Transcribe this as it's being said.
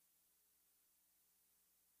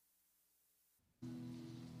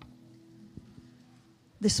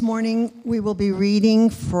This morning we will be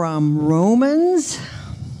reading from Romans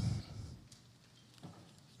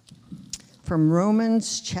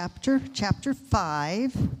chapter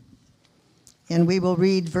 5, and we will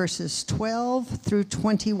read verses 12 through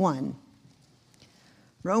 21.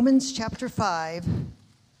 Romans chapter 5,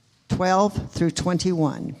 12 through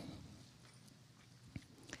 21.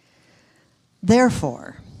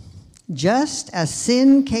 Therefore, just as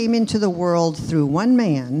sin came into the world through one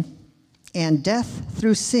man, and death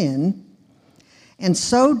through sin, and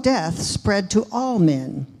so death spread to all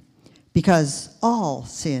men, because all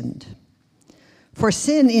sinned. For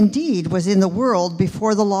sin indeed was in the world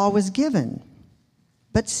before the law was given,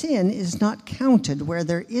 but sin is not counted where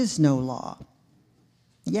there is no law.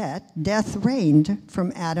 Yet death reigned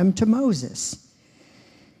from Adam to Moses,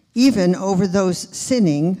 even over those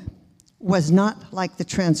sinning was not like the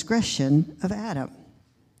transgression of Adam,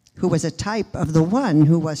 who was a type of the one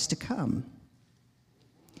who was to come.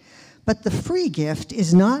 But the free gift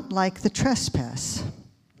is not like the trespass.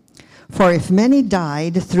 For if many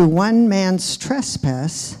died through one man's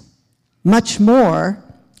trespass, much more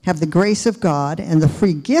have the grace of God and the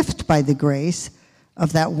free gift by the grace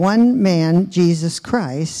of that one man, Jesus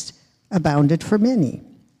Christ, abounded for many.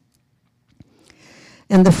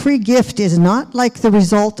 And the free gift is not like the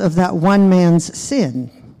result of that one man's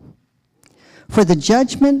sin. For the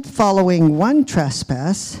judgment following one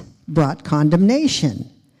trespass brought condemnation,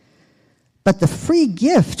 but the free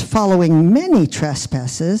gift following many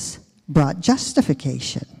trespasses brought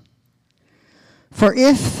justification. For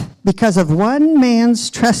if, because of one man's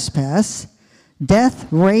trespass, death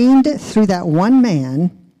reigned through that one man,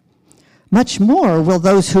 much more will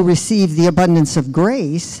those who receive the abundance of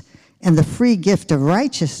grace and the free gift of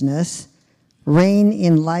righteousness reign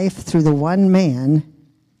in life through the one man,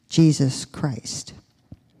 Jesus Christ.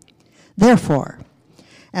 Therefore,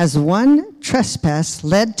 as one trespass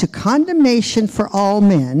led to condemnation for all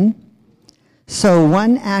men, so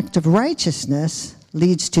one act of righteousness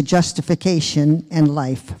leads to justification and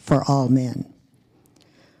life for all men.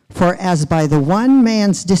 For as by the one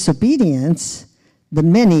man's disobedience the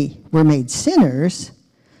many were made sinners,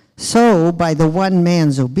 so by the one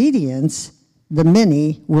man's obedience the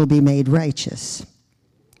many will be made righteous.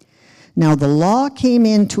 Now the law came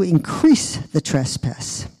in to increase the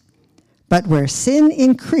trespass, but where sin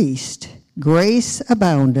increased, grace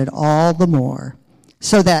abounded all the more,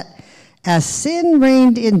 so that as sin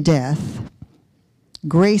reigned in death,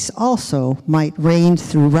 grace also might reign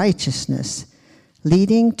through righteousness,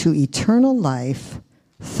 leading to eternal life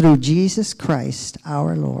through Jesus Christ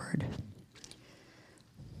our Lord.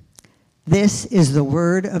 This is the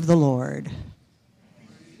word of the Lord.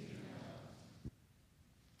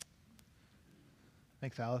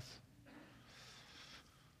 Thanks, Alice.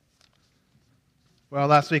 Well,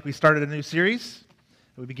 last week we started a new series.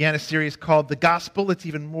 We began a series called The Gospel. It's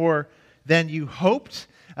even more than you hoped.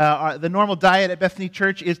 The normal diet at Bethany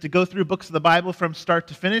Church is to go through books of the Bible from start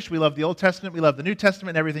to finish. We love the Old Testament, we love the New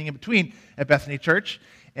Testament, and everything in between at Bethany Church.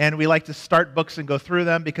 And we like to start books and go through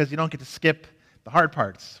them because you don't get to skip the hard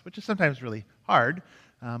parts, which is sometimes really hard.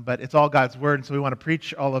 But it's all God's Word, and so we want to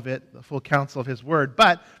preach all of it, the full counsel of His Word.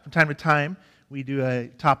 But from time to time, we do a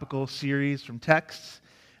topical series from texts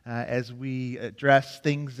as we address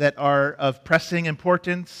things that are of pressing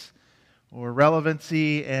importance or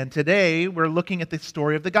relevancy. And today, we're looking at the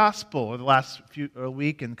story of the gospel over the last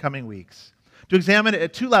week and coming weeks to examine it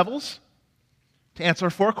at two levels, to answer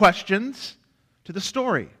 4 questions to the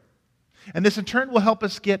story. And this, in turn, will help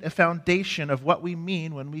us get a foundation of what we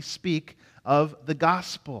mean when we speak of the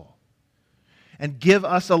gospel, and give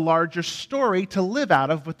us a larger story to live out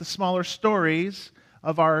of with the smaller stories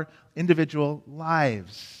of our individual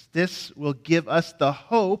lives. This will give us the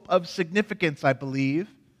hope of significance, I believe,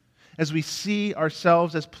 as we see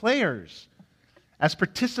ourselves as players, as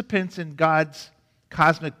participants in God's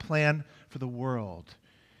cosmic plan for the world.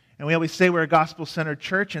 And we always say we're a gospel-centered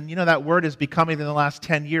church, and you know that word is becoming, in the last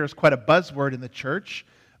 10 years, quite a buzzword in the church,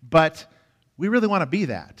 but we really want to be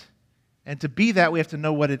that. And to be that, we have to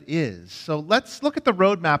know what it is. So let's look at the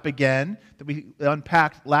roadmap again that we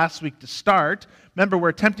unpacked last week to start. Remember, we're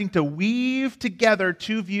attempting to weave together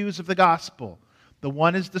 2 views of the gospel. The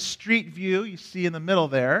one is the street view, you see in the middle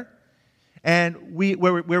there, and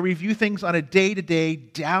where we view things on a day-to-day,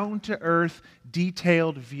 down-to-earth,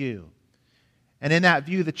 detailed view. And in that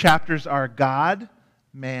view, the chapters are God,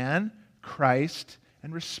 man, Christ,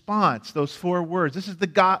 and response, those 4 words. This is a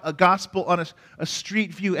gospel on a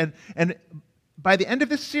street view. And by the end of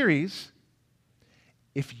this series,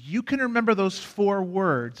 if you can remember those 4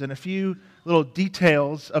 words and a few little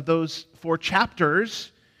details of those 4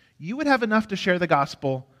 chapters, you would have enough to share the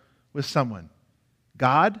gospel with someone.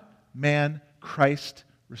 God, man, Christ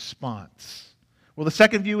response. Well, the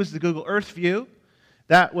second view is the Google Earth view.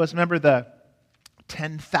 That was, remember, the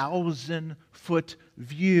 10,000-foot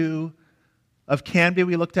view of Canby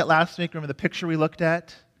we looked at last week. Remember the picture we looked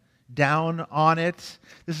at? Down on it.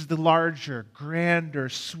 This is the larger, grander,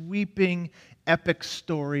 sweeping, epic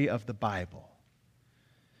story of the Bible.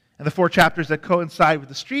 And the 4 chapters that coincide with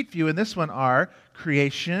the street view in this one are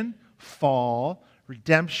creation, fall,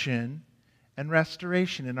 redemption, and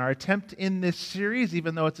restoration. And our attempt in this series,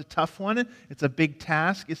 even though it's a tough one, it's a big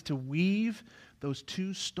task, is to weave those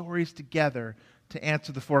 2 stories together to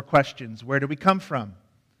answer the 4 questions. Where do we come from?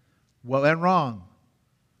 What went wrong?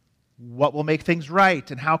 What will make things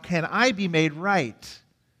right? And how can I be made right?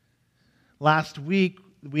 Last week,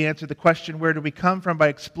 we answered the question, where do we come from, by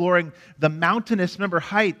exploring the mountainous, remember,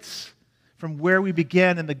 heights from where we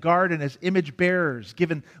began in the garden as image bearers,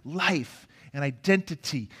 given life and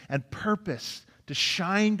identity and purpose to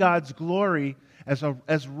shine God's glory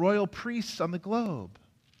as royal priests on the globe.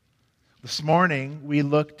 This morning, we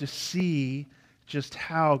look to see just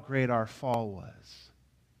how great our fall was.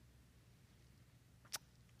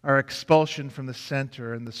 Our expulsion from the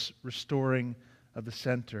center and the restoring of the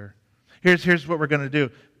center. Here's what we're going to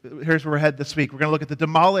do. Here's where we're headed this week. We're going to look at the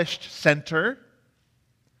demolished center,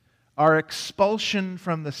 our expulsion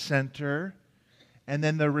from the center, and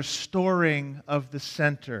then the restoring of the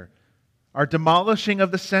center. Our demolishing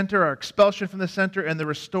of the center, our expulsion from the center, and the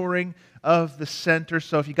restoring of the center.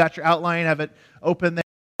 So if you got your outline, have it open there.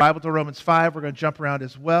 Bible to Romans 5. We're going to jump around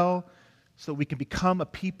as well so that we can become a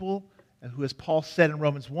people who, as Paul said in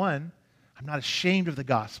Romans 1, I'm not ashamed of the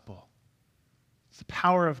gospel. It's the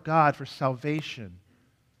power of God for salvation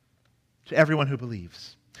to everyone who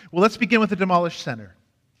believes. Well, let's begin with the demolished center,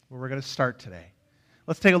 where we're going to start today.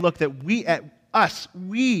 Let's take a look that we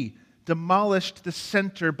demolished the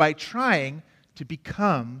center by trying to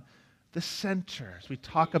become the center, as we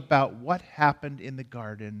talk about what happened in the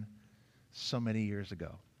garden so many years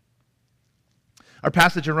ago. Our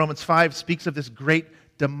passage in Romans 5 speaks of this great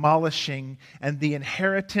demolishing and the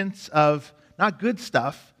inheritance of, not good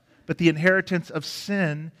stuff, but the inheritance of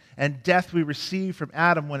sin and death we receive from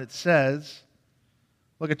Adam when it says,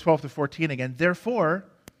 look at 12 to 14 again, therefore,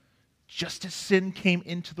 just as sin came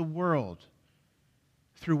into the world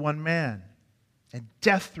through one man, and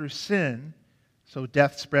death through sin, so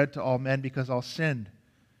death spread to all men because all sinned.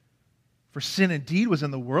 For sin indeed was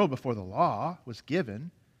in the world before the law was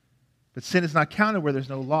given, but sin is not counted where there's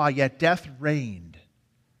no law, yet death reigned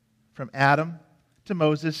from Adam to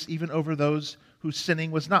Moses, even over those whose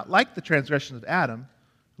sinning was not like the transgression of Adam,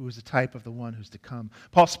 who was a type of the one who's to come.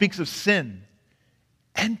 Paul speaks of sin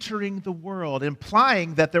entering the world,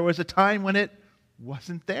 implying that there was a time when it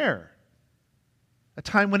wasn't there, a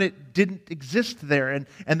time when it didn't exist there, and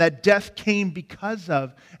that death came because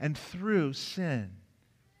of and through sin.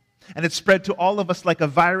 And it spread to all of us like a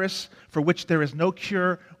virus for which there is no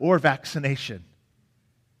cure or vaccination.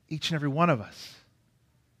 Each and every one of us.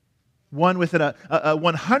 One with a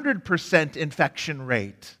 100% infection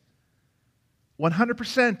rate.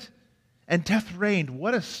 100%. And death reigned.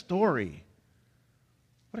 What a story.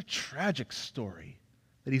 What a tragic story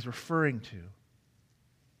that he's referring to.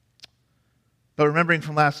 But remembering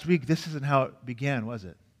from last week, this isn't how it began, was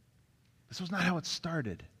it? This was not how it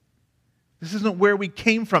started. This isn't where we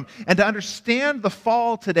came from. And to understand the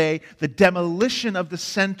fall today, the demolition of the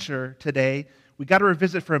center today, we got to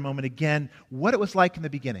revisit for a moment again what it was like in the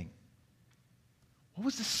beginning. What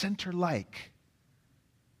was the center like?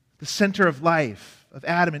 The center of life, of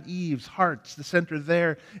Adam and Eve's hearts, the center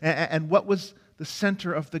there. And what was the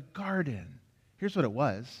center of the garden? Here's what it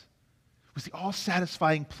was. It was the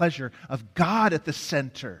all-satisfying pleasure of God at the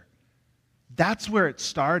center. That's where it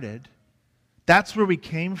started. That's where we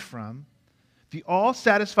came from. The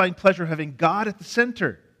all-satisfying pleasure of having God at the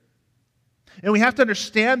center. And we have to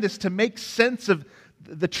understand this to make sense of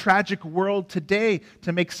the tragic world today,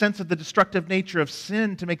 to make sense of the destructive nature of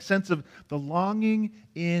sin, to make sense of the longing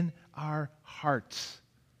in our hearts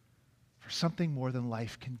for something more than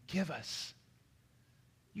life can give us.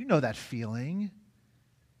 You know that feeling.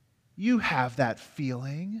 You have that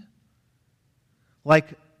feeling.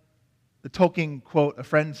 Like the Tolkien quote a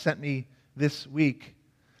friend sent me this week,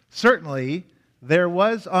 certainly there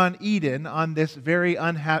was on Eden on this very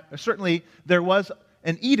certainly there was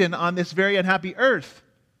an Eden on this very unhappy earth.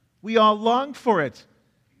 We all long for it,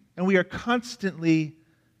 and we are constantly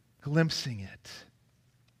glimpsing it.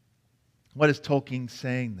 What is Tolkien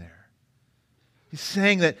saying there? He's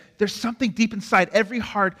saying that there's something deep inside every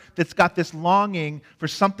heart that's got this longing for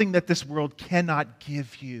something that this world cannot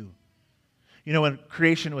give you. You know, when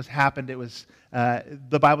creation was happened, it was,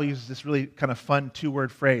 the Bible uses this really kind of fun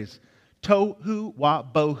two-word phrase, tohu wa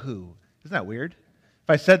bohu. Isn't that weird? If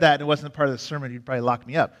I said that and it wasn't a part of the sermon, you'd probably lock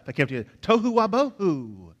me up. If I came to you, tohu wa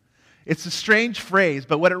bohu. It's a strange phrase,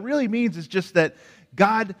 but what it really means is just that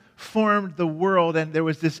God formed the world and there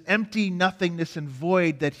was this empty nothingness and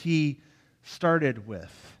void that he started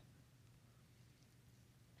with.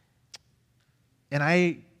 And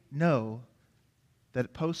I know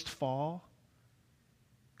that post-fall,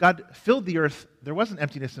 God filled the earth. There was an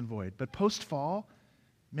emptiness and void, but post-fall,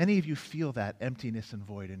 many of you feel that emptiness and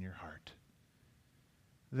void in your heart.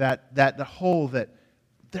 That the hole that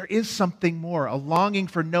there is something more, a longing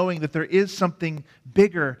for knowing that there is something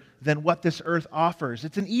bigger than what this earth offers.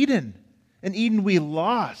 It's an Eden we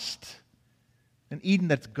lost, an Eden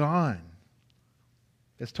that's gone,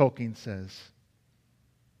 as Tolkien says.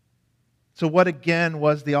 So what again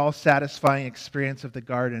was the all-satisfying experience of the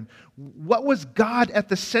garden? What was God at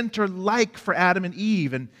the center like for Adam and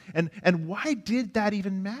Eve? And why did that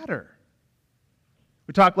even matter?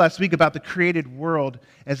 We talked last week about the created world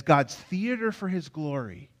as God's theater for his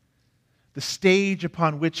glory, the stage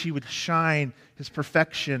upon which he would shine his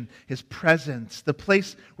perfection, his presence, the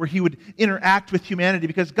place where he would interact with humanity,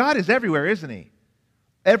 because God is everywhere, isn't he?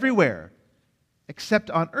 Everywhere. Except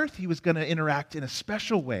on earth, he was going to interact in a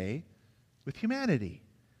special way with humanity.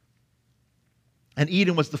 And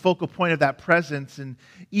Eden was the focal point of that presence, and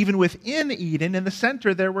even within Eden, in the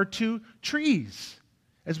center, there were two trees.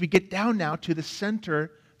 As we get down now to the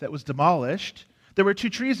center that was demolished, there were two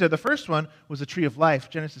trees there. The first one was a tree of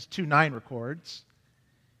life. Genesis 2:9 records.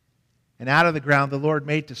 And out of the ground the Lord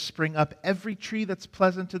made to spring up every tree that's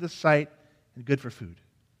pleasant to the sight and good for food.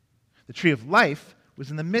 The tree of life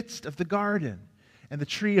was in the midst of the garden, and the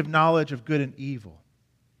tree of knowledge of good and evil.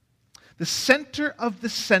 The center of the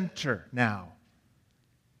center now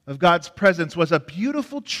of God's presence was a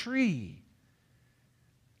beautiful tree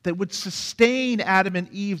that would sustain Adam and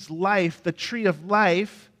Eve's life, the tree of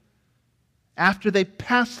life, after they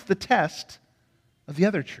passed the test of the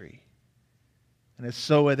other tree. And as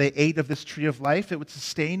so they ate of this tree of life, it would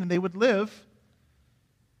sustain and they would live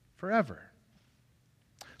forever.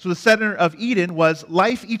 So the center of Eden was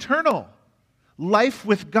life eternal. Life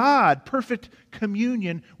with God, perfect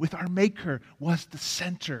communion with our Maker was the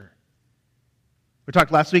center. We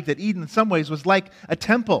talked last week that Eden in some ways was like a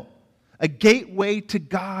temple, a gateway to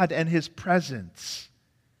God and his presence.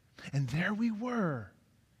 And there we were.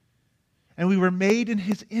 And we were made in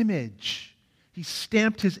his image. He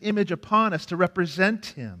stamped his image upon us to represent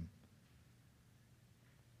him.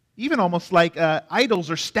 Even almost like idols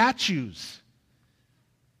or statues.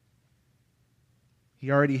 He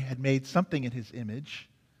already had made something in his image.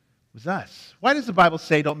 It was us. Why does the Bible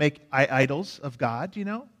say don't make idols of God? Do you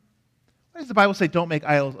know? Why does the Bible say don't make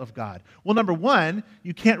idols of God? Well, number one,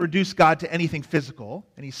 you can't reduce God to anything physical,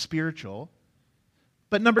 any spiritual.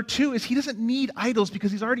 But number two is he doesn't need idols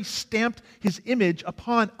because he's already stamped his image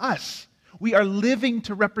upon us. We are living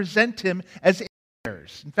to represent him as image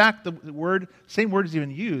bearers. In fact, the same word is even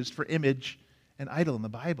used for image and idol in the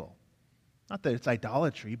Bible. Not that it's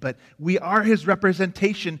idolatry, but we are his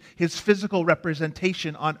representation, his physical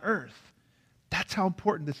representation on earth. That's how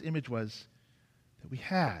important this image was that we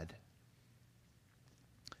had.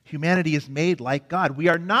 Humanity is made like God. We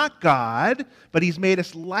are not God, but he's made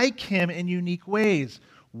us like him in unique ways.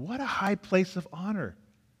 What a high place of honor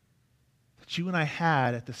that you and I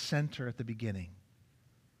had at the center at the beginning.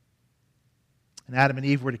 And Adam and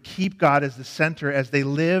Eve were to keep God as the center as they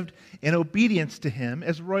lived in obedience to him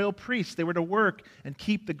as royal priests. They were to work and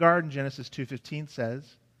keep the garden, Genesis 2:15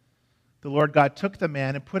 says. The Lord God took the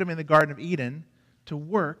man and put him in the Garden of Eden to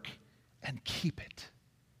work and keep it.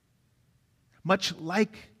 Much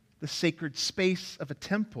like the sacred space of a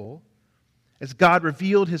temple, as God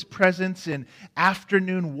revealed his presence in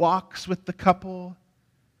afternoon walks with the couple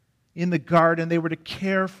in the garden, they were to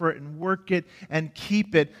care for it and work it and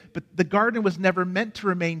keep it. But the garden was never meant to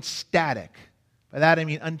remain static. By that I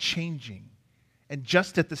mean unchanging. And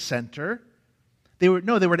just at the center, they were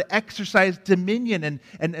to exercise dominion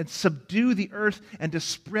and subdue the earth and to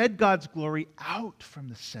spread God's glory out from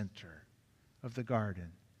the center of the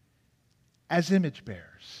garden as image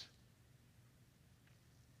bearers.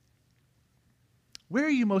 Where are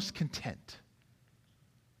you most content?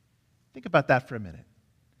 Think about that for a minute.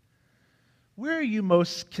 Where are you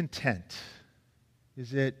most content?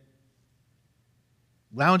 Is it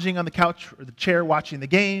lounging on the couch or the chair watching the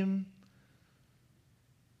game?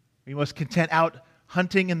 Are you most content out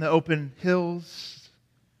hunting in the open hills?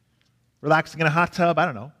 Relaxing in a hot tub? I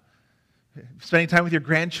don't know. Spending time with your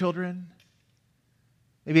grandchildren?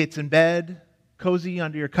 Maybe it's in bed, cozy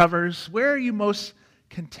under your covers, where are you most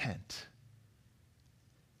content?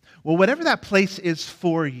 Well, whatever that place is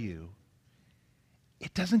for you,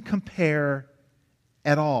 it doesn't compare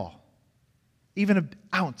at all. Even an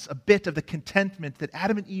ounce, a bit of the contentment that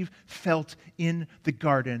Adam and Eve felt in the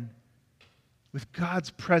garden with God's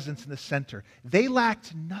presence in the center. They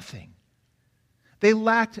lacked nothing. They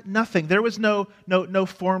lacked nothing. There was no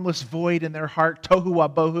formless void in their heart, tohu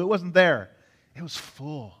wabohu. It wasn't there. It was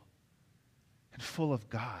full and full of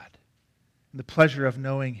God and the pleasure of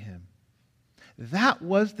knowing Him. That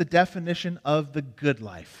was the definition of the good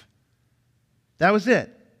life. That was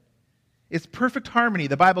it. It's perfect harmony.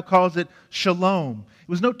 The Bible calls it shalom. It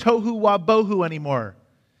was no tohu wabohu anymore.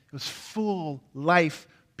 It was full life,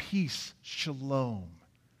 peace, shalom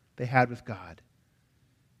they had with God.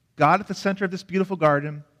 God at the center of this beautiful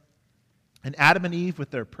garden, and Adam and Eve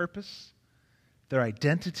with their purpose, their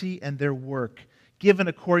identity, and their work, given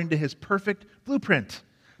according to His perfect blueprint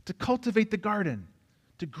to cultivate the garden,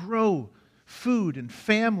 to grow food and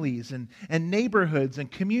families and neighborhoods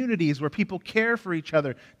and communities where people care for each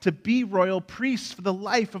other, to be royal priests for the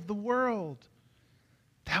life of the world.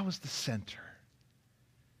 That was the center.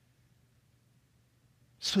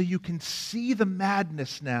 So you can see the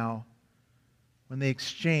madness now when they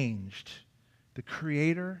exchanged the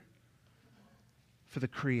Creator for the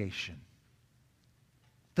creation.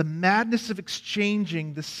 The madness of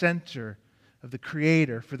exchanging the center of the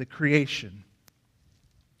Creator for the creation.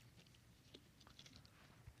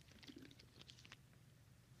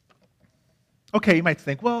 Okay, you might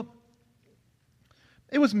think, well,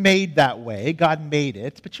 it was made that way. God made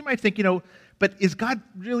it. But you might think, but is God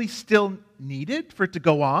really still needed for it to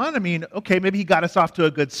go on? I mean, okay, maybe He got us off to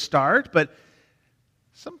a good start, but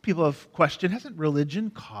some people have questioned, hasn't religion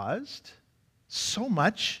caused so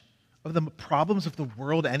much of the problems of the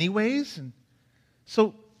world anyways? And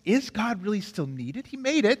so is God really still needed? He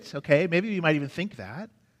made it, okay, maybe you might even think that.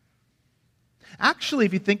 Actually,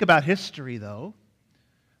 if you think about history, though,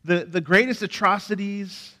 the greatest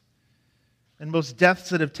atrocities and most deaths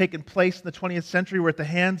that have taken place in the 20th century were at the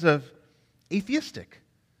hands of atheistic,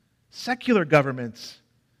 secular governments.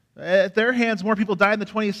 At their hands, more people died in the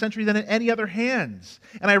 20th century than at any other hands.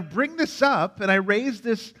 And I bring this up and I raise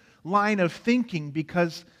this line of thinking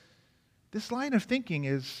because this line of thinking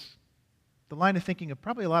is the line of thinking of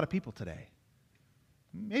probably a lot of people today.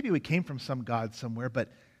 Maybe we came from some God somewhere, but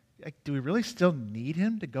do we really still need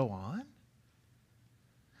Him to go on?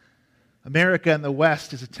 America and the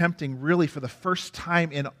West is attempting really for the first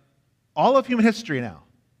time in all of human history now.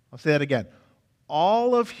 I'll say that again.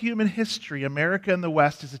 All of human history, America and the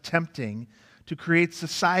West is attempting to create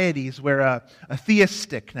societies where a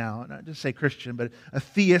theistic now, not just say Christian, but a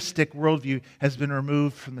theistic worldview has been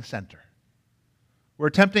removed from the center. We're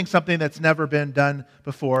attempting something that's never been done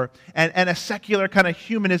before, and a secular kind of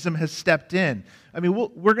humanism has stepped in. I mean,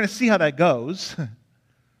 we're going to see how that goes.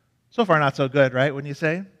 So far, not so good, right, wouldn't you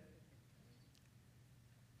say?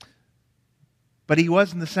 But He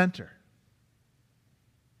was in the center.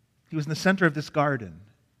 He was in the center of this garden.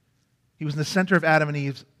 He was in the center of Adam and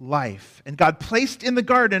Eve's life. And God placed in the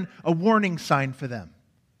garden a warning sign for them.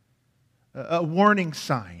 A warning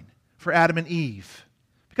sign for Adam and Eve.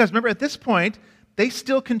 Because remember, at this point, they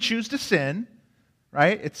still can choose to sin,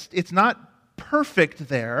 right? It's not perfect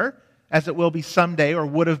there, as it will be someday, or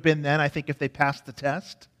would have been then, I think, if they passed the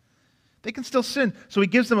test. They can still sin. So He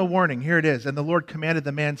gives them a warning. Here it is. And the Lord commanded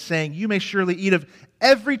the man, saying, "You may surely eat of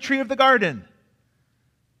every tree of the garden,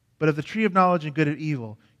 but of the tree of knowledge and good and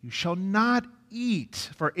evil you shall not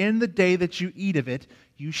eat, for in the day that you eat of it,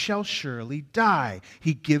 you shall surely die."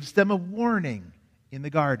 He gives them a warning in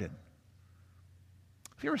the garden.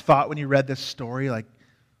 Have you ever thought when you read this story, I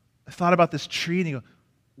thought about this tree and you go,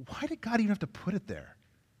 why did God even have to put it there?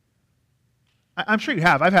 I'm sure you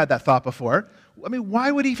have. I've had that thought before. I mean,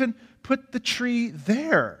 why would He even put the tree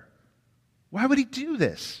there? Why would He do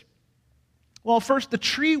this? Well, first, the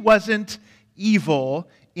tree wasn't evil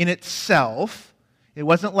in itself. It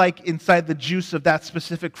wasn't like inside the juice of that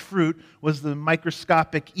specific fruit was the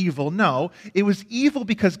microscopic evil. No, it was evil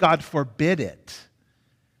because God forbid it.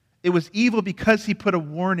 It was evil because He put a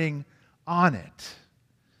warning on it.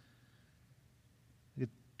 A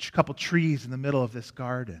couple trees in the middle of this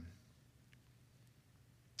garden.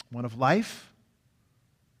 One of life,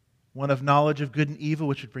 one of knowledge of good and evil,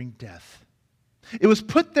 which would bring death. It was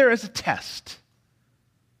put there as a test.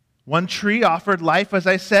 One tree offered life, as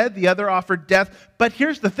I said, the other offered death. But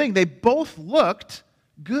here's the thing, they both looked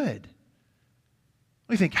good.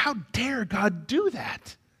 We think, how dare God do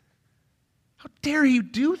that? How dare He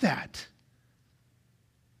do that?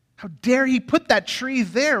 How dare He put that tree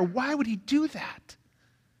there? Why would He do that?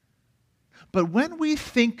 But when we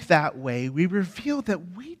think that way, we reveal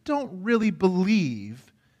that we don't really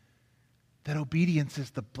believe that obedience is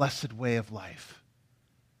the blessed way of life.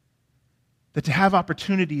 That to have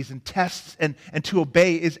opportunities and tests and to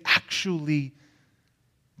obey is actually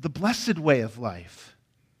the blessed way of life.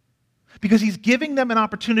 Because he's giving them an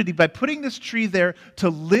opportunity by putting this tree there to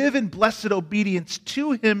live in blessed obedience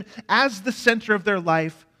to him as the center of their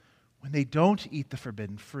life when they don't eat the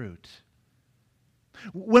forbidden fruit.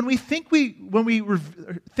 When we think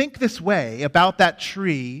this way about that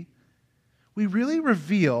tree, we really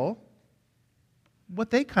reveal what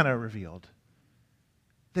they kind of revealed.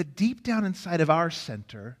 That deep down inside of our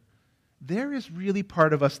center, there is really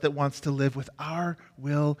part of us that wants to live with our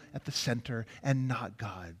will at the center and not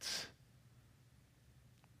God's.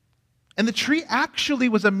 And the tree actually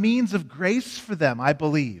was a means of grace for them, I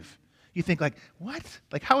believe. You think like, what?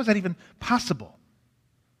 Like, how is that even possible?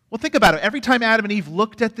 Well, think about it. Every time Adam and Eve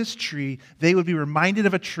looked at this tree, they would be reminded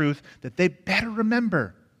of a truth that they better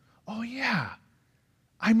remember. Oh, yeah,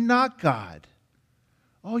 I'm not God.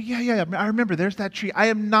 Oh, yeah, I remember there's that tree. I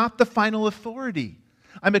am not the final authority.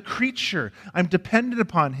 I'm a creature. I'm dependent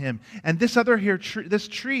upon him. And this this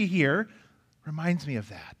tree here reminds me of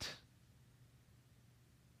that.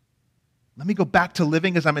 Let me go back to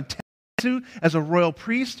living as I'm intended to, as a royal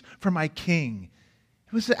priest for my king.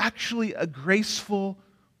 It was actually a graceful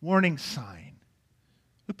warning sign.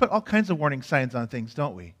 We put all kinds of warning signs on things,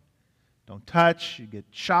 don't we? Don't touch, you get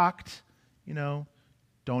shocked,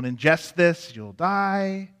 Don't ingest this, you'll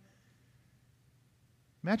die.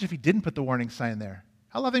 Imagine if he didn't put the warning sign there.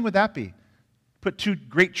 How loving would that be? Put two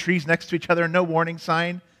great trees next to each other and no warning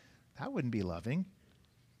sign. That wouldn't be loving.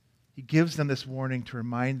 He gives them this warning to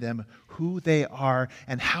remind them who they are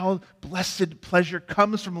and how blessed pleasure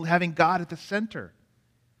comes from having God at the center.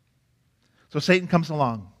 So Satan comes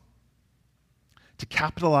along to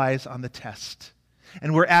capitalize on the test.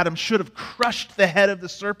 And where Adam should have crushed the head of the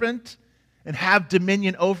serpent and have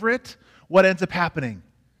dominion over it, what ends up happening?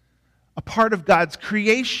 A part of God's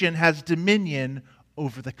creation has dominion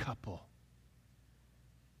over the couple.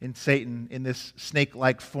 In Satan, in this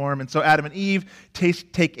snake-like form. And so Adam and Eve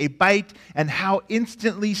take a bite, and how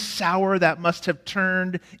instantly sour that must have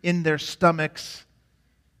turned in their stomachs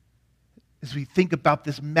as we think about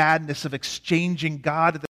this madness of exchanging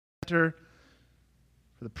God at the center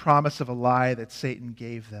for the promise of a lie that Satan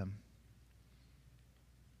gave them.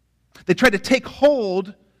 They tried to take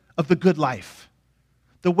hold of the good life,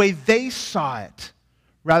 the way they saw it,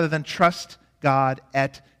 rather than trust God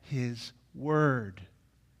at his word.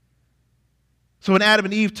 So when Adam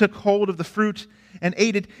and Eve took hold of the fruit and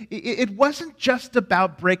ate it, it wasn't just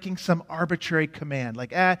about breaking some arbitrary command, like,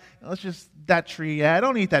 that tree,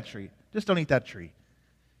 don't eat that tree. Just don't eat that tree.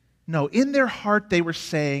 No, in their heart they were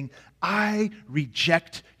saying, I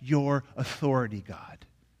reject your authority, God.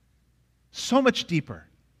 So much deeper.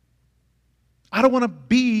 I don't want to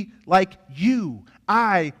be like you.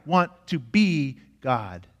 I want to be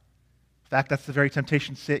God. In fact, that's the very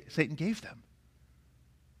temptation Satan gave them.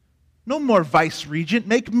 No more vice regent,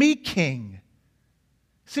 make me king.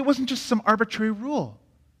 See, it wasn't just some arbitrary rule.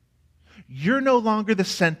 You're no longer the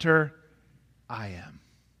center, I am.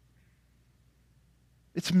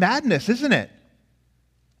 It's madness, isn't it?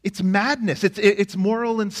 It's madness. It's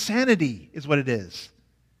moral insanity is what it is.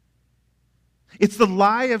 It's the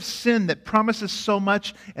lie of sin that promises so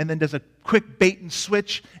much and then does a quick bait and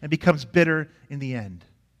switch and becomes bitter in the end.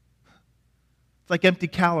 It's like empty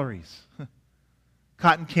calories.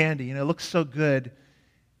 Cotton candy, it looks so good.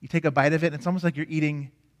 You take a bite of it, and it's almost like you're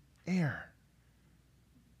eating air.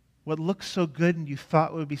 What looks so good and you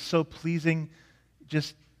thought would be so pleasing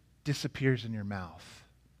just disappears in your mouth.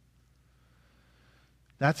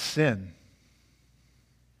 That's sin.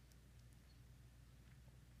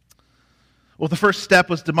 Well, the first step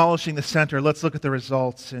was demolishing the center. Let's look at the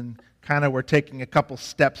results, and we're taking a couple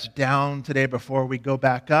steps down today before we go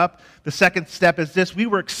back up. The second step is this: we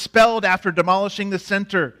were expelled after demolishing the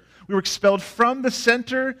center. We were expelled from the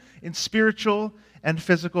center in spiritual and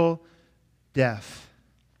physical death.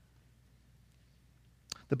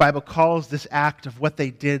 The Bible calls this act of what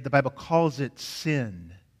they did, the Bible calls it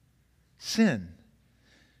sin. Sin.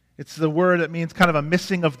 It's the word that means kind of a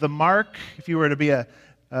missing of the mark. If you were to be a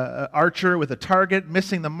archer with a target,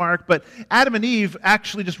 missing the mark. But Adam and Eve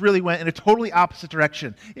actually just really went in a totally opposite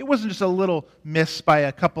direction. It wasn't just a little miss by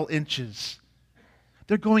a couple inches.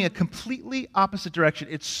 They're going a completely opposite direction.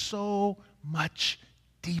 It's so much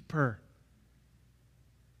deeper.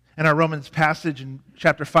 And our Romans passage in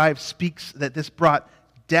chapter 5 speaks that this brought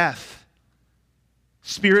death.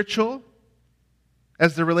 Spiritual,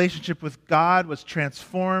 as the relationship with God was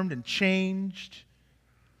transformed and changed.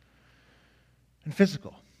 and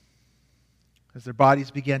physical, as their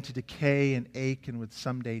bodies began to decay and ache and would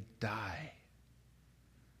someday die.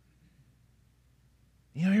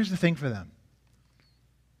 Here's the thing for them.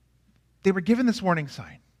 They were given this warning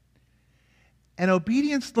sign, and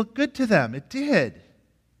obedience looked good to them. It did,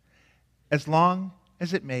 as long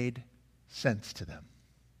as it made sense to them.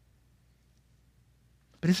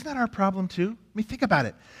 But isn't that our problem too? I mean, think about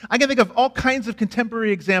it. I can think of all kinds of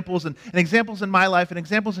contemporary examples and examples in my life and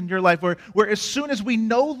examples in your life where as soon as we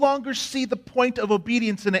no longer see the point of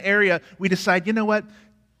obedience in an area, we decide, you know what?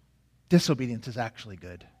 Disobedience is actually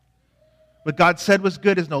good. What God said was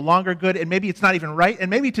good is no longer good, and maybe it's not even right, and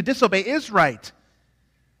maybe to disobey is right.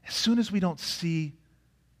 As soon as we don't see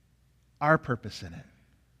our purpose in it,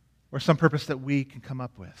 or some purpose that we can come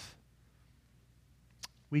up with,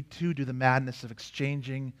 we too do the madness of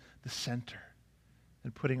exchanging the center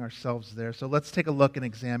and putting ourselves there. So let's take a look and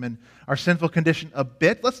examine our sinful condition a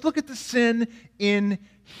bit. Let's look at the sin in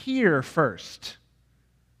here first.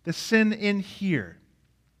 The sin in here.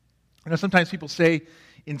 Sometimes people say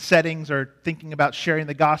in settings or thinking about sharing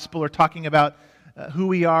the gospel or talking about who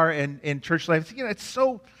we are in church life, it's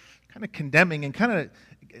so kind of condemning and kind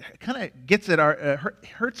of gets at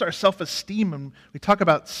hurts our self-esteem, and we talk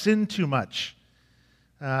about sin too much.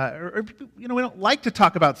 We don't like to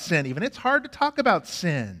talk about sin even. It's hard to talk about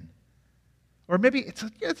sin. Or maybe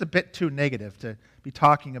it's a bit too negative to be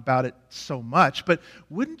talking about it so much, but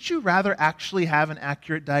wouldn't you rather actually have an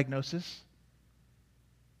accurate diagnosis?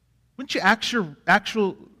 Wouldn't you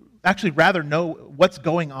actually rather know what's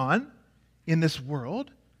going on in this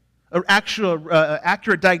world? An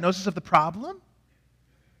accurate diagnosis of the problem?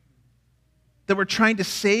 That we're trying to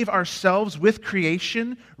save ourselves with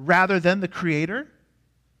creation rather than the Creator?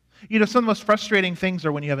 Some of the most frustrating things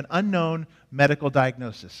are when you have an unknown medical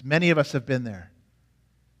diagnosis. Many of us have been there.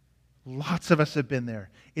 Lots of us have been there.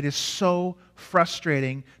 It is so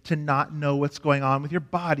frustrating to not know what's going on with your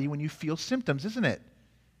body when you feel symptoms, isn't it?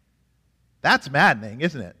 That's maddening,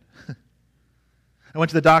 isn't it? I went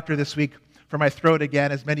to the doctor this week for my throat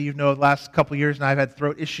again. As many of you know, the last couple of years now I've had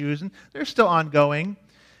throat issues, and they're still ongoing.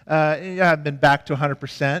 I haven't been back to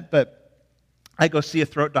 100%, but I go see a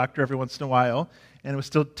throat doctor every once in a while, and was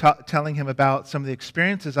still telling him about some of the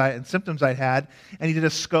experiences and symptoms I'd had, and he did a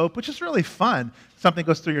scope, which is really fun. Something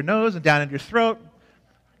goes through your nose and down into your throat,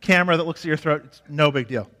 camera that looks at your throat, it's no big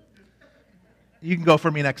deal. You can go for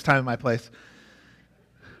me next time in my place.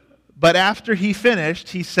 But after he finished,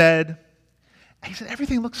 he said,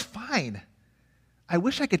 everything looks fine. I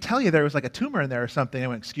wish I could tell you there was like a tumor in there or something. I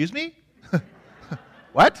went, excuse me?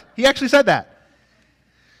 What? He actually said that.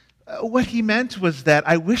 What he meant was that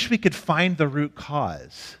I wish we could find the root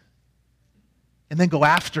cause and then go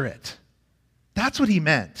after it. That's what he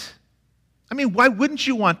meant. I mean, why wouldn't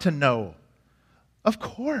you want to know? Of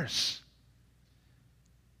course.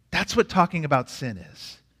 That's what talking about sin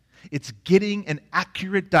is. It's getting an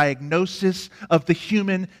accurate diagnosis of the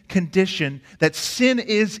human condition, that sin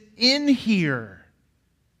is in here,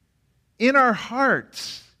 in our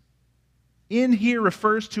hearts. In here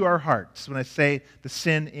refers to our hearts when I say the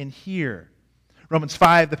sin in here. Romans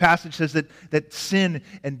 5, the passage says that sin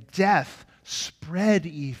and death spread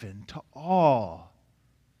even to all.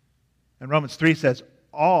 And Romans 3 says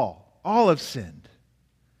all have sinned.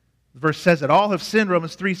 The verse says that all have sinned,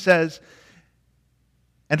 Romans 3 says,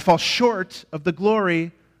 and fall short of the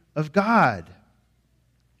glory of God.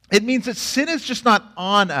 It means that sin is just not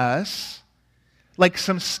on us, like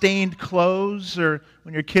some stained clothes or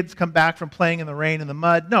when your kids come back from playing in the rain and the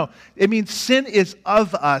mud. No, it means sin is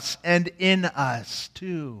of us and in us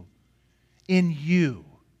too. In you.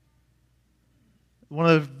 One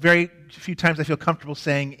of the very few times I feel comfortable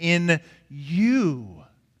saying, in you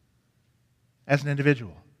as an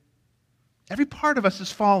individual. Every part of us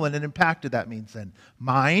has fallen and impacted, that means then.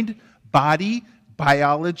 Mind, body,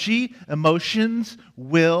 biology, emotions,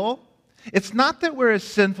 will. It's not that we're as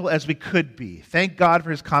sinful as we could be. Thank God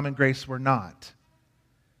for His common grace we're not.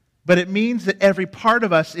 But it means that every part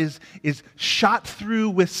of us is shot through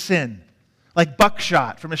with sin. Like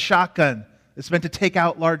buckshot from a shotgun that's meant to take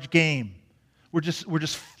out large game. We're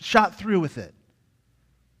just shot through with it.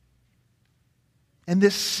 And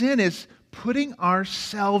this sin is putting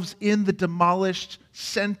ourselves in the demolished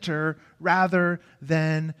center rather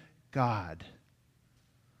than God.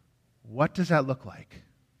 What does that look like?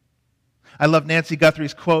 I love Nancy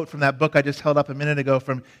Guthrie's quote from that book I just held up a minute ago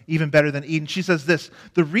from Even Better Than Eden. She says this: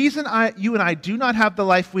 the reason you and I do not have the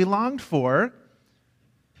life we longed for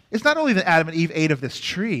is not only that Adam and Eve ate of this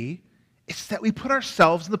tree, it's that we put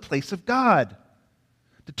ourselves in the place of God,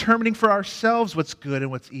 determining for ourselves what's good and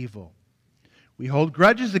what's evil. We hold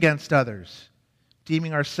grudges against others.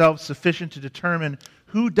 deeming ourselves sufficient to determine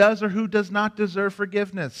who does or who does not deserve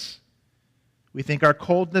forgiveness. We think our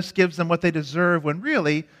coldness gives them what they deserve, when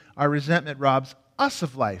really our resentment robs us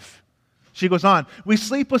of life. She goes on, we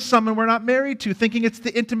sleep with someone we're not married to, thinking it's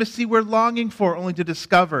the intimacy we're longing for, only to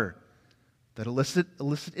discover that illicit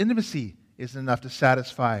intimacy isn't enough to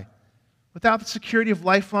satisfy. Without the security of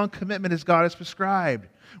lifelong commitment as God has prescribed,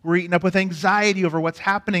 we're eaten up with anxiety over what's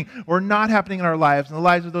happening or not happening in our lives and the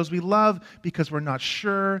lives of those we love, because we're not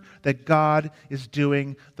sure that God is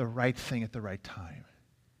doing the right thing at the right time.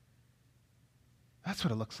 That's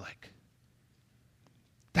what it looks like.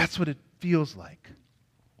 That's what it feels like.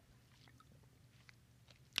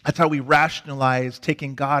 That's how we rationalize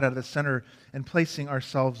taking God out of the center and placing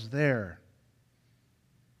ourselves there.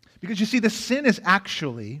 Because you see, the sin is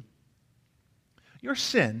actually, your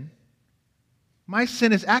sin, my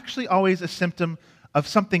sin is actually always a symptom of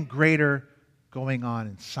something greater going on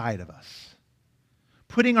inside of us.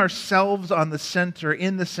 Putting ourselves on the center,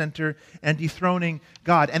 in the center, and dethroning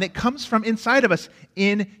God. And it comes from inside of us,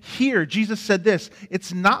 in here. Jesus said this,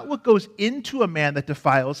 it's not what goes into a man that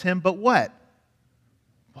defiles him, but what?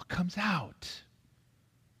 What comes out?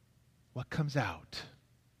 What comes out?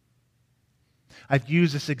 I've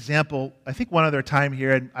used this example, I think one other time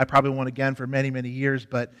here, and I probably won't again for many, many years,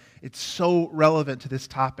 but it's so relevant to this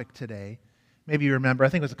topic today. Maybe you remember, I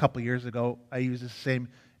think it was a couple years ago, I used the same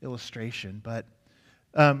illustration, but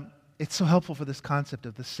it's so helpful for this concept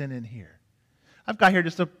of the sin in here. I've got here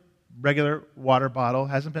just a regular water bottle,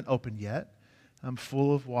 hasn't been opened yet. I'm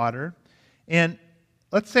full of water. And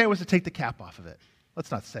let's say I was to take the cap off of it.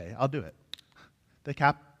 Let's not say, I'll do it. The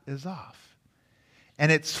cap is off.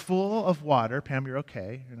 And it's full of water. Pam, you're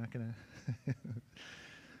okay. You're not going to...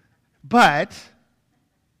 But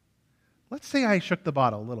let's say I shook the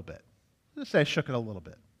bottle a little bit. Let's say I shook it a little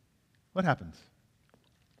bit. What happens?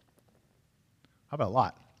 How about a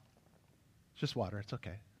lot? It's just water. It's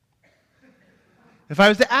okay. If I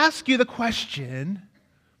was to ask you the question,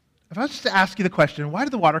 why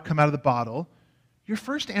did the water come out of the bottle? Your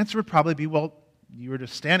first answer would probably be, well, you were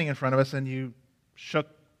just standing in front of us and you shook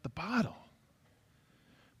the bottle.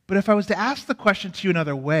 But if I was to ask the question to you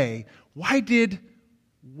another way, why did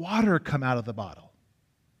water come out of the bottle?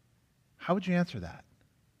 How would you answer that?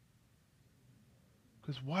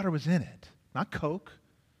 Because water was in it. Not Coke,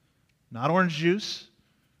 not orange juice,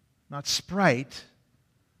 not Sprite,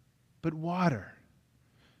 but water.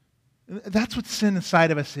 That's what sin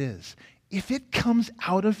inside of us is. If it comes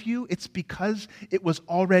out of you, it's because it was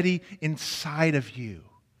already inside of you.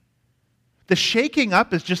 The shaking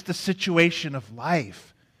up is just the situation of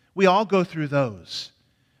life. We all go through those.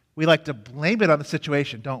 We like to blame it on the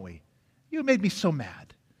situation, don't we? You made me so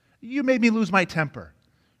mad. You made me lose my temper.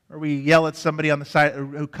 Or we yell at somebody on the side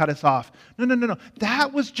who cut us off. No.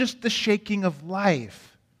 That was just the shaking of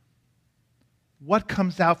life. What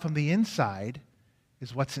comes out from the inside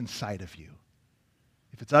is what's inside of you.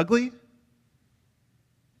 If it's ugly,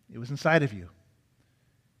 it was inside of you.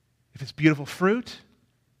 If it's beautiful fruit,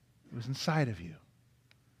 it was inside of you.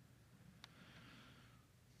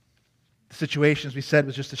 The situation, as we said,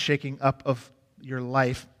 was just a shaking up of your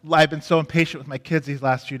life. I've been so impatient with my kids these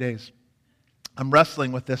last few days. I'm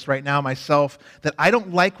wrestling with this right now myself, that I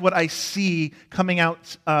don't like what I see coming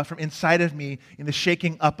out from inside of me in the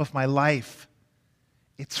shaking up of my life.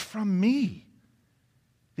 It's from me.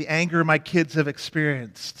 The anger my kids have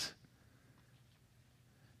experienced.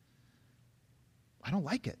 I don't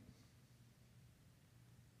like it.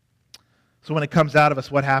 So when it comes out of us,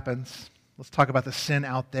 what happens? Let's talk about the sin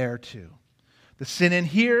out there too. The sin in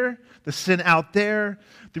here, the sin out there.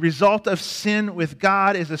 The result of sin with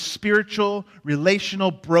God is a spiritual, relational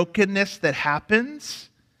brokenness that happens.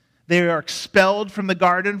 They are expelled from the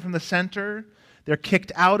garden, from the center. They're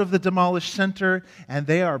kicked out of the demolished center, and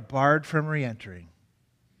they are barred from re-entering.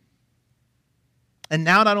 And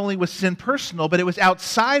now not only was sin personal, but it was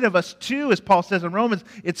outside of us too, as Paul says in Romans.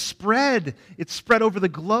 It spread over the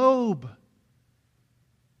globe.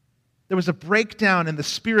 There was a breakdown in the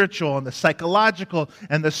spiritual and the psychological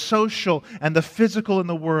and the social and the physical in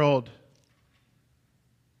the world.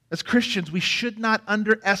 As Christians, we should not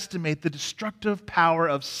underestimate the destructive power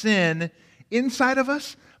of sin inside of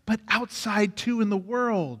us, but outside too in the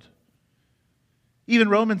world. Even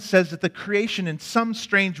Romans says that the creation in some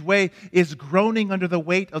strange way is groaning under the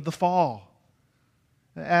weight of the fall.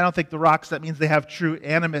 I don't think the rocks, that means they have true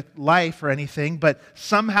animate life or anything, but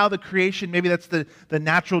somehow the creation, maybe that's the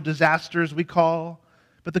natural disasters we call,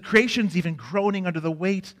 but the creation's even groaning under the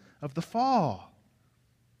weight of the fall.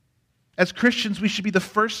 As Christians, we should be the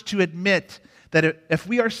first to admit that if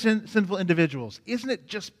we are sinful individuals, isn't it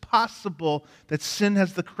just possible that sin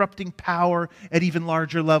has the corrupting power at even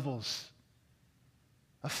larger levels?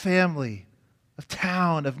 Of family, of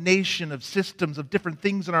town, of nation, of systems, of different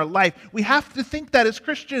things in our life. We have to think that as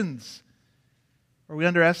Christians, or we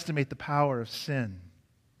underestimate the power of sin.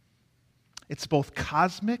 It's both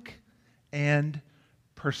cosmic and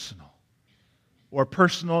personal, or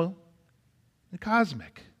personal and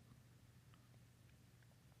cosmic.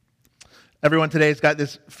 Everyone today has got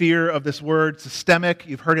this fear of this word, systemic.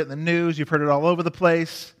 You've heard it in the news. You've heard it all over the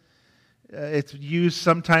place. It's used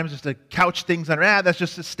sometimes just to couch things under, that's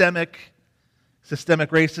just systemic. Systemic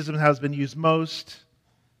racism has been used most.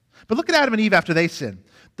 But look at Adam and Eve after they sin.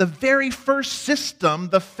 The very first system,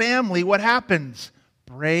 the family, what happens?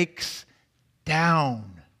 Breaks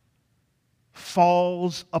down.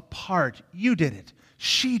 Falls apart. You did it.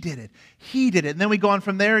 She did it. He did it. And then we go on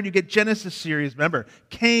from there and you get Genesis series. Remember,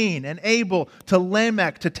 Cain and Abel to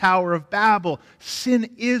Lamech to Tower of Babel. Sin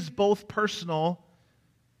is both personal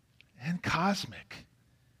and cosmic.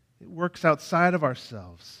 It works outside of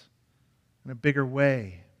ourselves in a bigger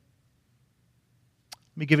way.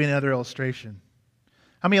 Let me give you another illustration.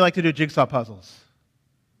 How many like to do jigsaw puzzles?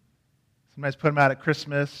 Sometimes put them out at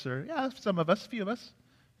Christmas, or some of us, a few of us,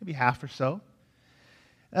 maybe half or so.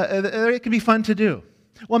 It can be fun to do.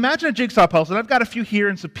 Well, imagine a jigsaw puzzle, and I've got a few here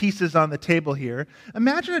and some pieces on the table here.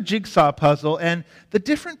 Imagine a jigsaw puzzle, and the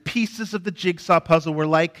different pieces of the jigsaw puzzle were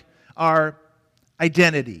like our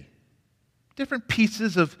identity. Different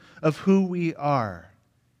pieces of who we are.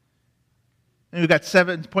 And we've got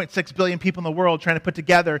 7.6 billion people in the world trying to put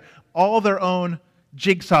together all their own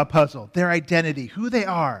jigsaw puzzle, their identity, who they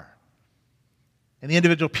are. And the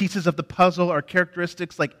individual pieces of the puzzle are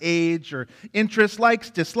characteristics like age or interests,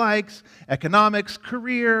 likes, dislikes, economics,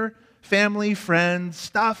 career, family, friends,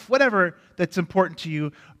 stuff, whatever that's important to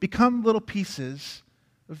you, become little pieces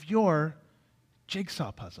of your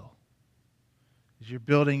jigsaw puzzle as you're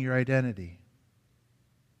building your identity.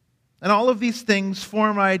 And all of these things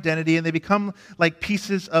form our identity, and they become like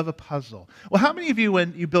pieces of a puzzle. Well, how many of you,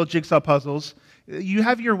 when you build jigsaw puzzles, you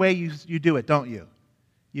have your way you do it, don't you?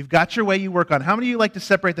 You've got your way you work on. How many of you like to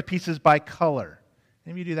separate the pieces by color?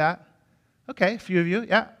 Any of you do that? Okay, a few of you,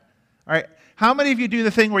 yeah. All right. How many of you do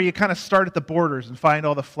the thing where you kind of start at the borders and find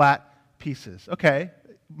all the flat pieces? Okay,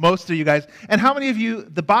 most of you guys. And how many of you,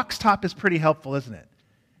 the box top is pretty helpful, isn't it?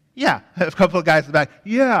 Yeah, a couple of guys in the back.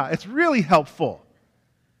 Yeah, it's really helpful.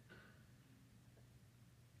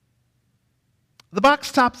 The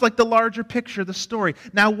box top's like the larger picture, the story.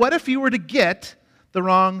 Now, what if you were to get the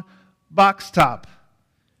wrong box top?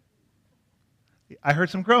 I heard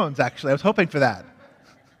some groans, actually. I was hoping for that.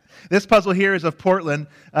 This puzzle here is of Portland.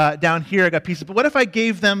 Down here, I got pieces. But what if I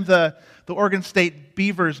gave them the Oregon State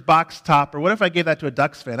Beavers box top? Or what if I gave that to a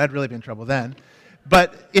Ducks fan? I'd really be in trouble then.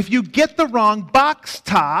 But if you get the wrong box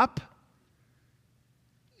top,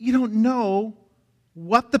 you don't know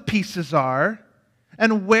what the pieces are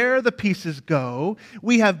and where the pieces go.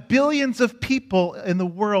 We have billions of people in the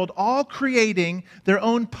world all creating their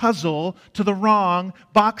own puzzle to the wrong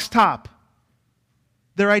box top.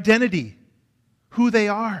 Their identity, who they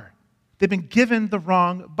are. They've been given the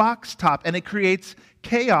wrong box top, and it creates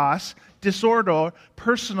chaos, disorder,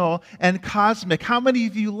 personal, and cosmic. How many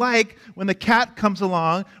of you like when the cat comes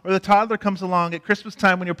along or the toddler comes along at Christmas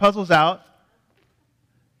time when your puzzle's out?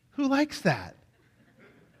 Who likes that?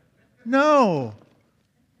 No.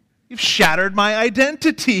 You've shattered my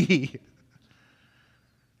identity.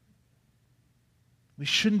 We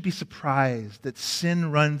shouldn't be surprised that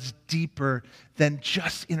sin runs deeper than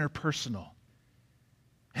just interpersonal.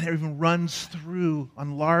 And it even runs through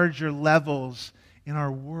on larger levels in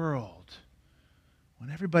our world when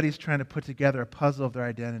everybody's trying to put together a puzzle of their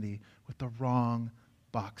identity with the wrong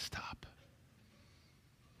box top.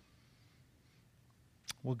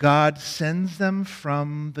 Well, God sends them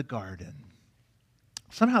from the garden.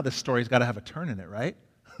 Somehow this story's got to have a turn in it, right?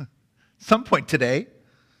 Some point today.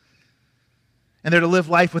 And they're to live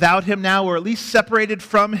life without him now, or at least separated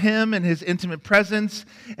from him and his intimate presence.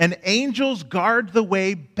 And angels guard the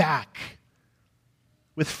way back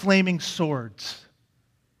with flaming swords.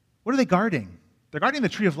 What are they guarding? They're guarding the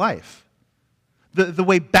tree of life. The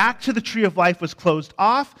way back to the tree of life was closed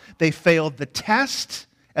off. They failed the test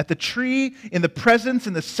at the tree, in the presence,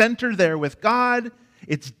 in the center there with God.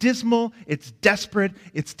 It's dismal, it's desperate,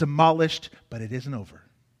 it's demolished, but it isn't over.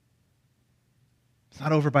 It's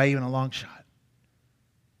not over by even a long shot.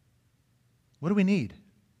 What do we need?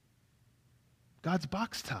 God's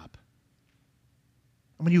box top.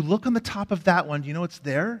 And when you look on the top of that one, do you know what's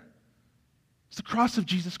there? It's the cross of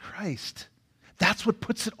Jesus Christ. That's what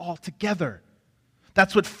puts it all together.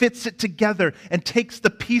 That's what fits it together and takes the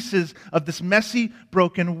pieces of this messy,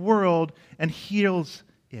 broken world and heals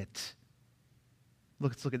it.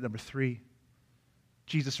 Let's look at number 3.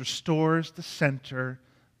 Jesus restores the center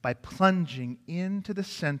by plunging into the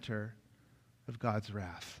center of God's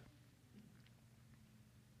wrath.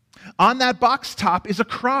 On that box top is a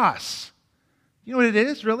cross. You know what it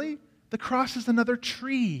is, really? The cross is another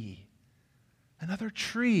tree. Another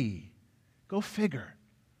tree. Go figure.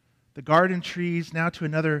 The garden trees now to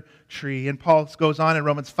another tree. And Paul goes on in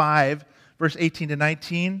Romans 5, verse 18 to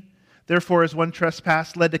 19. Therefore, as one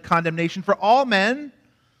trespass led to condemnation for all men,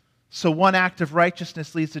 so one act of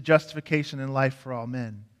righteousness leads to justification and life for all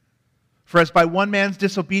men. For as by one man's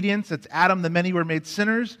disobedience, that's Adam, the many were made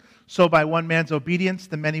sinners, so by one man's obedience,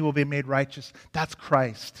 the many will be made righteous. That's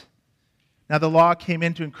Christ. Now the law came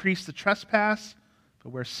in to increase the trespass, but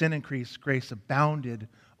where sin increased, grace abounded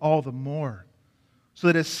all the more. So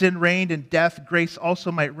that as sin reigned in death, grace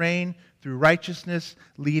also might reign through righteousness,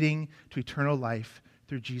 leading to eternal life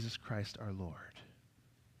through Jesus Christ our Lord.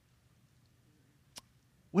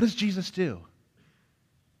 What does Jesus do?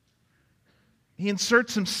 He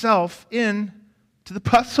inserts himself into the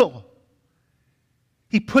puzzle.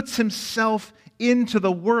 He puts himself into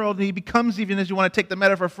the world, and he becomes, even as you want to take the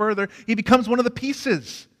metaphor further, he becomes one of the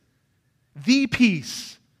pieces. The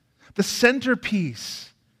piece. The centerpiece.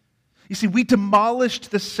 You see, we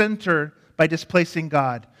demolished the center by displacing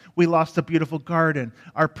God. We lost a beautiful garden,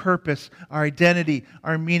 our purpose, our identity,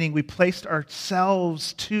 our meaning. We placed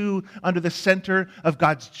ourselves under the center of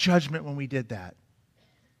God's judgment when we did that.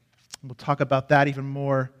 We'll talk about that even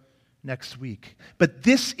more next week. But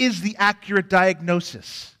this is the accurate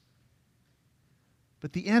diagnosis.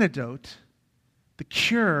 But the antidote, the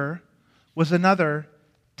cure, was another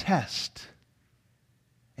test.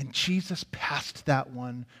 And Jesus passed that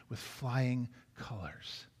one with flying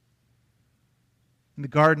colors. In the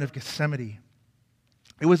Garden of Gethsemane,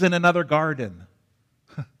 it was in another garden.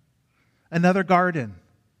 Another garden.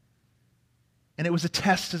 And it was a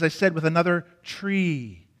test, as I said, with another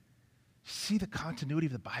tree. See the continuity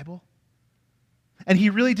of the Bible? And he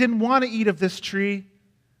really didn't want to eat of this tree.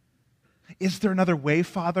 Is there another way,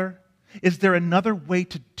 Father? Is there another way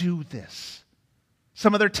to do this?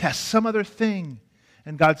 Some other test, some other thing.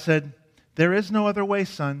 And God said, there is no other way,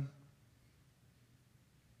 son.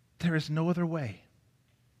 There is no other way.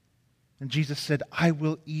 And Jesus said, I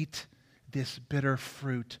will eat this bitter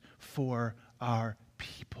fruit for our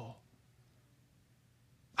people.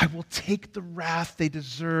 I will take the wrath they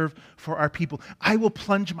deserve for our people. I will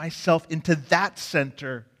plunge myself into that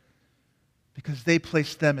center because they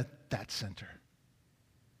placed them at that center.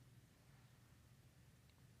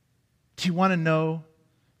 Do you want to know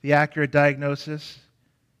the accurate diagnosis?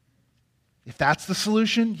 If that's the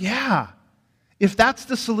solution, yeah. If that's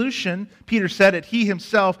the solution, Peter said it, he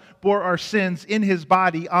himself bore our sins in his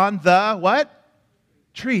body on the what?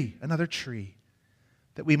 Tree, another tree,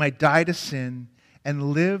 that we might die to sin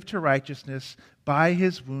and live to righteousness. By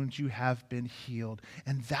his wounds you have been healed.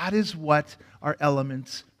 And that is what our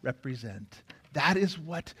elements represent. That is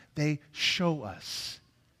what they show us.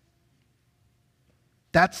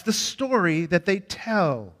 That's the story that they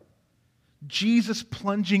tell. Jesus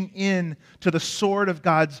plunging in to the sword of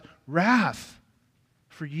God's wrath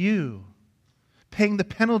for you, paying the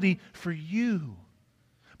penalty for you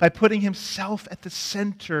by putting himself at the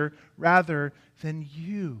center rather than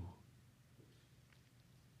you.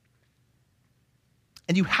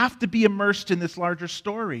 And you have to be immersed in this larger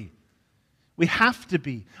story. We have to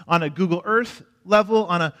be. On a Google Earth level,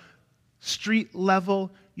 on a street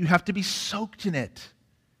level, you have to be soaked in it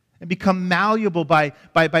and become malleable by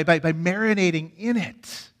marinating in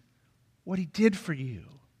it what he did for you.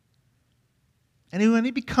 And when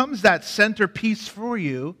he becomes that centerpiece for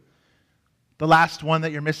you, the last one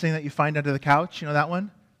that you're missing that you find under the couch, you know that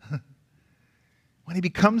one? When he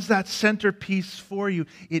becomes that centerpiece for you,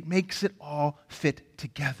 it makes it all fit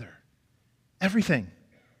together. Everything.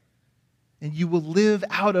 And you will live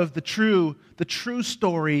out of the true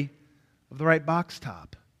story of the right box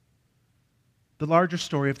top. The larger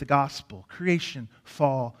story of the gospel, creation,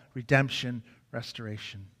 fall, redemption,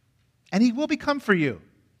 restoration. And he will become for you,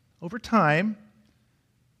 over time,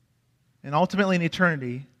 and ultimately in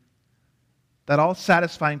eternity, that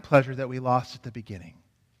all-satisfying pleasure that we lost at the beginning.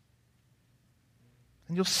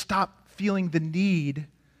 And you'll stop feeling the need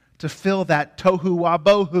to fill that tohu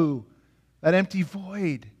wabohu, that empty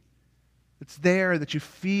void that's there that you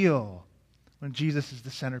feel when Jesus is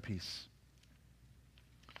the centerpiece.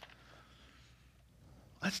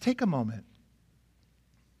 Let's take a moment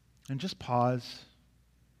and just pause,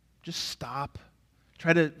 just stop,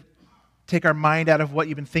 try to take our mind out of what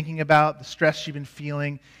you've been thinking about, the stress you've been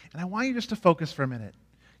feeling. And I want you just to focus for a minute.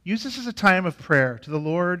 Use this as a time of prayer to the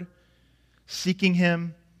Lord, seeking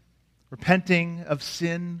Him, repenting of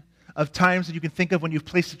sin, of times that you can think of when you've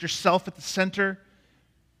placed yourself at the center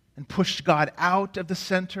and pushed God out of the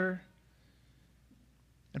center,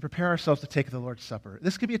 and prepare ourselves to take the Lord's Supper.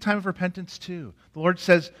 This could be a time of repentance too. The Lord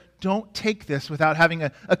says, don't take this without having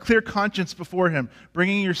a clear conscience before Him,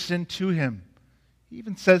 bringing your sin to Him. He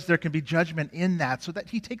even says there can be judgment in that, so that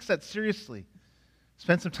He takes that seriously.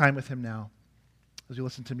 Spend some time with Him now as you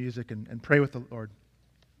listen to music and pray with the Lord.